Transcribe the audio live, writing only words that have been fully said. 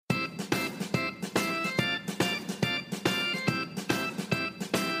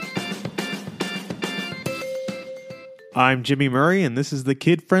I'm Jimmy Murray, and this is the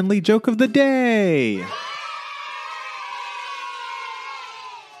kid-friendly joke of the day.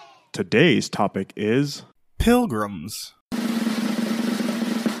 Today's topic is pilgrims.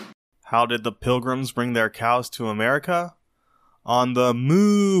 How did the pilgrims bring their cows to America? On the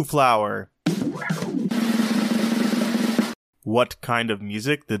Moo Flower. What kind of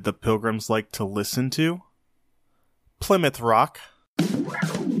music did the pilgrims like to listen to? Plymouth Rock.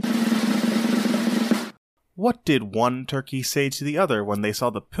 What did one turkey say to the other when they saw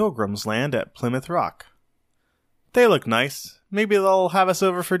the pilgrims land at Plymouth Rock? They look nice. Maybe they'll have us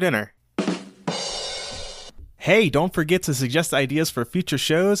over for dinner. Hey, don't forget to suggest ideas for future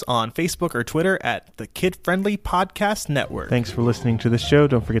shows on Facebook or Twitter at the Kid Friendly Podcast Network. Thanks for listening to this show.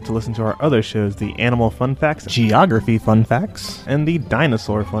 Don't forget to listen to our other shows, the Animal Fun Facts, Geography Fun Facts, and the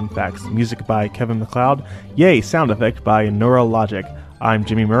Dinosaur Fun Facts. Music by Kevin MacLeod. Yay, sound effect by Neurologic. I'm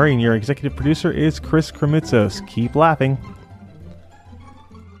Jimmy Murray, and your executive producer is Chris Kremitzos. Keep laughing.